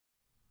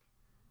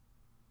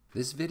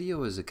This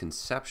video is a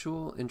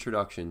conceptual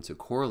introduction to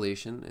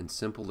correlation and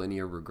simple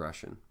linear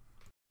regression.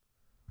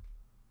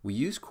 We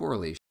use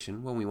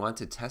correlation when we want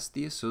to test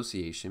the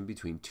association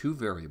between two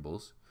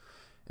variables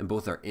and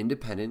both our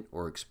independent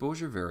or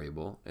exposure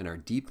variable and our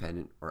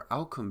dependent or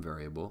outcome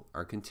variable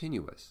are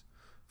continuous.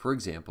 For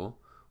example,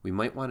 we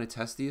might want to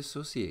test the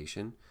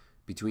association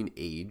between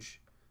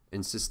age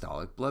and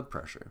systolic blood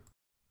pressure.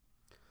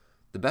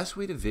 The best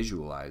way to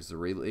visualize the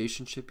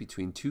relationship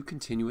between two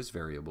continuous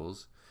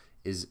variables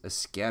is a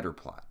scatter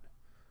plot.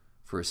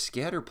 For a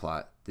scatter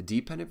plot, the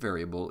dependent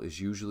variable is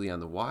usually on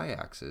the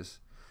y-axis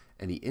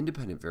and the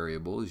independent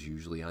variable is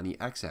usually on the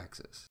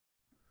x-axis.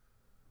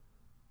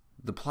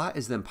 The plot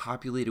is then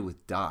populated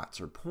with dots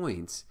or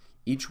points,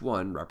 each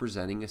one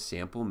representing a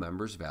sample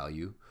member's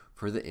value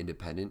for the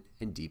independent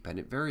and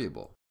dependent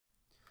variable.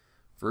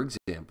 For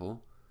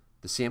example,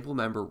 the sample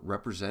member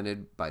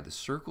represented by the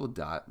circled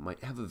dot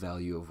might have a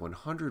value of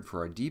 100 for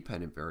our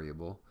dependent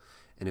variable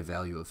and a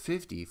value of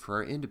 50 for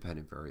our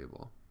independent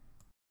variable.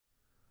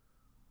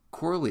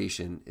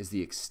 Correlation is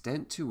the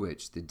extent to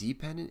which the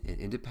dependent and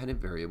independent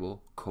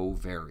variable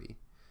co-vary.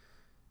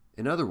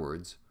 In other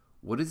words,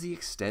 what is the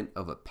extent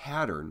of a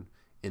pattern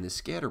in the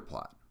scatter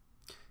plot?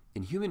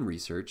 In human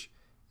research,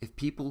 if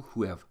people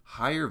who have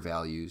higher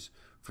values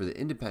for the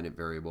independent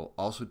variable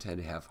also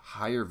tend to have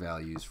higher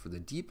values for the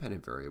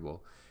dependent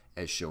variable,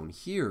 as shown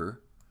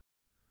here,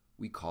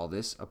 we call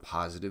this a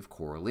positive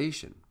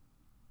correlation.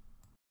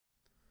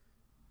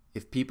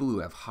 If people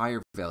who have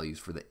higher values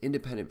for the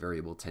independent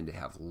variable tend to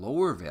have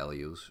lower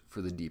values for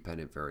the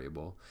dependent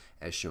variable,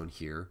 as shown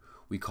here,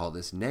 we call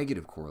this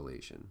negative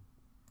correlation.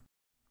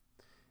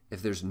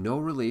 If there's no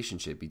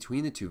relationship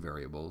between the two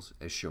variables,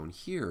 as shown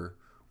here,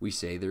 we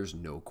say there's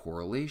no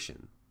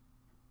correlation.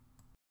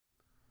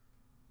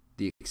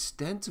 The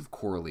extent of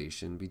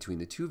correlation between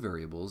the two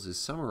variables is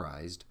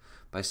summarized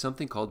by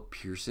something called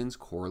Pearson's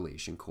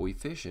correlation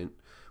coefficient,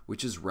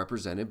 which is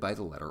represented by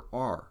the letter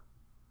R.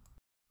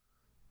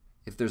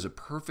 If there's a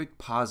perfect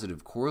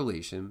positive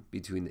correlation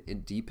between the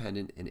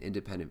dependent and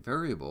independent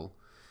variable,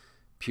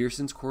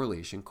 Pearson's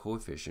correlation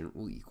coefficient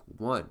will equal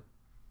 1.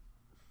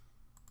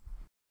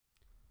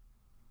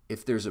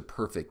 If there's a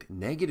perfect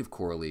negative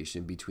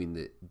correlation between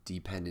the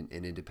dependent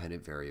and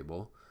independent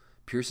variable,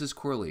 Pearson's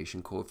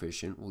correlation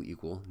coefficient will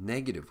equal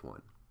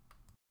 -1.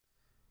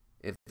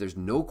 If there's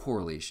no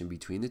correlation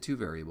between the two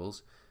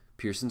variables,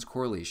 Pearson's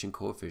correlation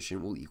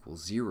coefficient will equal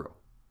 0.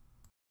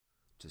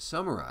 To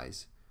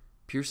summarize,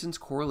 Pearson's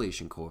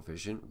correlation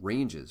coefficient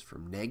ranges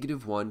from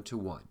 -1 to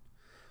 1,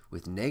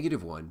 with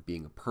 -1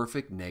 being a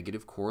perfect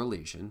negative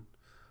correlation,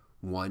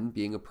 1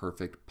 being a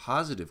perfect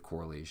positive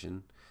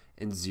correlation,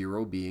 and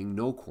 0 being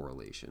no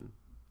correlation.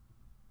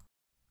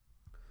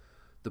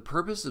 The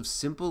purpose of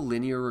simple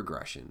linear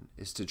regression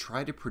is to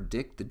try to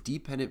predict the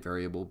dependent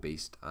variable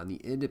based on the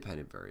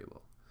independent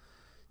variable.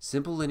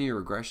 Simple linear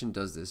regression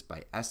does this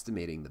by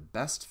estimating the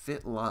best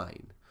fit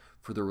line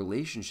for the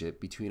relationship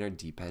between our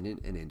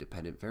dependent and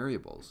independent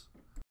variables.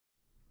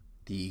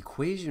 The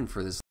equation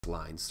for this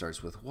line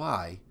starts with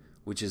y,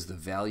 which is the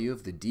value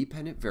of the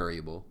dependent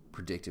variable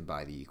predicted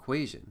by the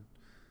equation.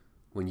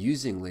 When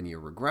using linear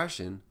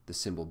regression, the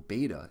symbol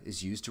beta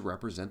is used to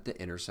represent the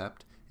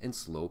intercept and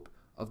slope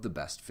of the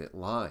best fit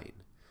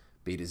line.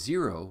 Beta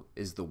 0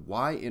 is the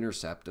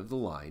y-intercept of the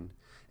line,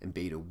 and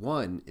beta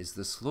 1 is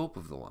the slope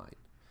of the line.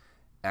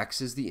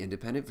 X is the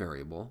independent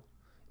variable,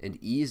 and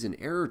E is an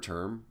error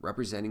term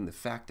representing the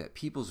fact that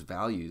people's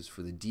values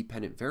for the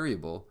dependent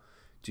variable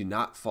do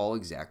not fall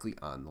exactly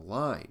on the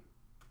line.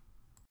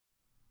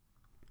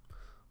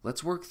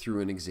 Let's work through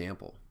an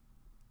example.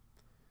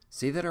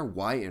 Say that our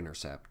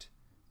y-intercept,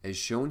 as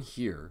shown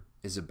here,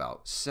 is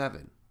about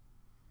 7.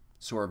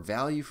 So our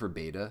value for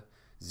beta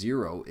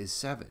 0 is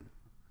 7.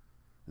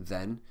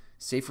 Then,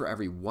 say for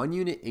every 1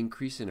 unit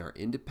increase in our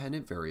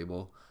independent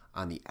variable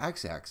on the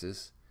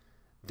x-axis,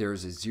 there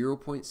is a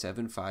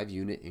 0.75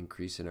 unit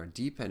increase in our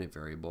dependent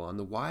variable on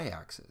the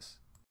y-axis.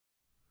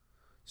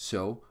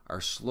 So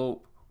our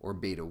slope, or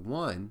beta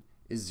 1,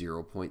 is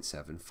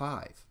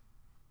 0.75.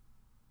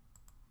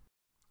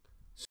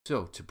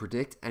 So to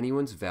predict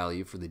anyone's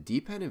value for the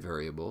dependent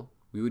variable,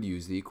 we would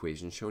use the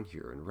equation shown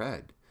here in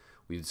red.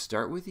 We would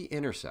start with the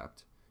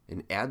intercept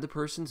and add the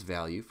person's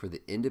value for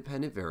the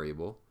independent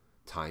variable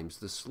times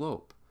the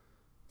slope.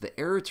 The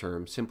error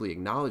term simply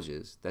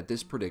acknowledges that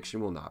this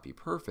prediction will not be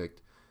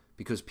perfect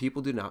because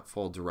people do not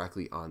fall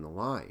directly on the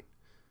line.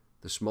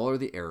 The smaller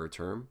the error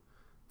term,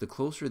 the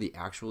closer the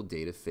actual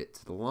data fit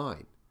to the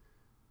line.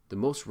 The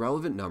most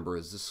relevant number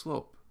is the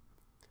slope.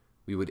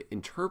 We would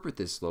interpret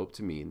this slope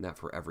to mean that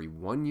for every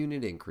 1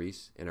 unit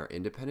increase in our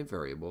independent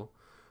variable,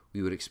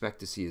 we would expect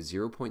to see a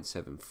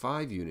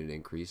 0.75 unit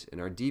increase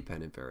in our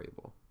dependent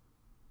variable.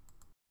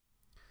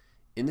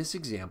 In this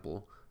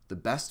example, the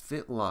best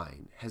fit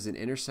line has an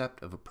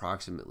intercept of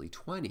approximately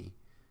 20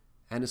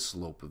 and a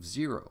slope of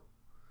 0.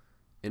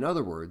 In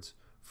other words,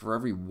 for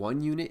every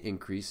 1 unit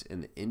increase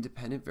in the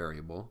independent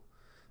variable,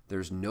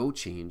 there's no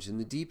change in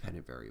the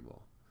dependent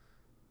variable.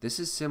 This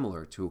is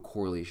similar to a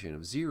correlation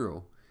of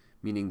 0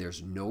 meaning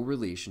there's no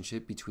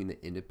relationship between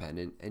the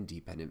independent and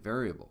dependent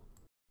variable.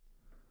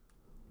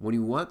 When we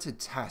want to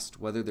test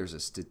whether there's a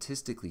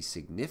statistically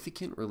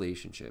significant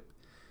relationship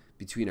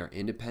between our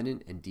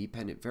independent and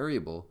dependent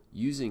variable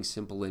using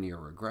simple linear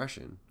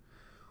regression,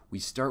 we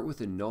start with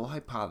a null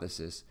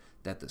hypothesis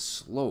that the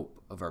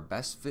slope of our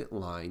best fit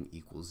line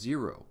equals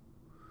 0.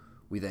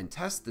 We then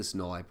test this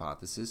null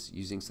hypothesis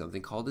using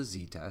something called a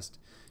z-test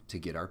to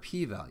get our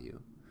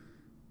p-value.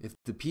 If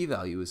the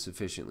p-value is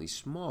sufficiently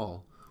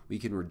small, we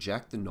can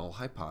reject the null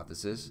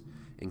hypothesis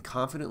and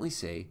confidently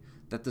say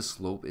that the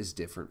slope is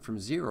different from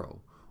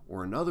 0,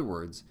 or in other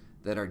words,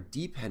 that our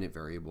dependent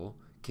variable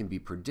can be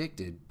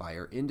predicted by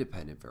our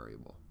independent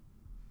variable.